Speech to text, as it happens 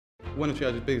One of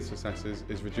Triage's biggest successes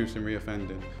is reducing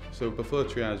reoffending. So before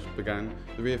Triage began,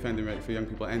 the reoffending rate for young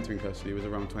people entering custody was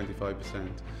around 25%.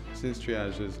 Since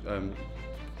Triage has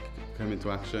come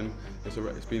into action,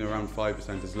 it's been around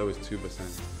 5%, as low as 2%.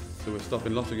 So we're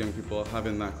stopping lots of young people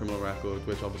having that criminal record,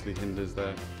 which obviously hinders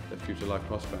their future life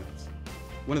prospects.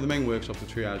 One of the main workshops at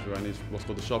Triage run is what's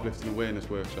called the Shoplifting Awareness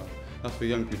Workshop. That's for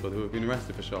young people who have been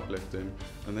arrested for shoplifting,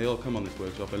 and they all come on this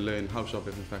workshop and learn how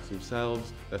shoplifting affects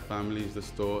themselves, their families, the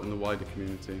store and the wider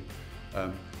community.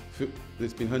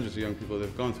 There's been hundreds of young people that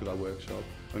have gone through that workshop,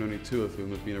 and only 2 of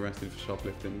whom have been arrested for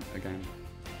shoplifting again.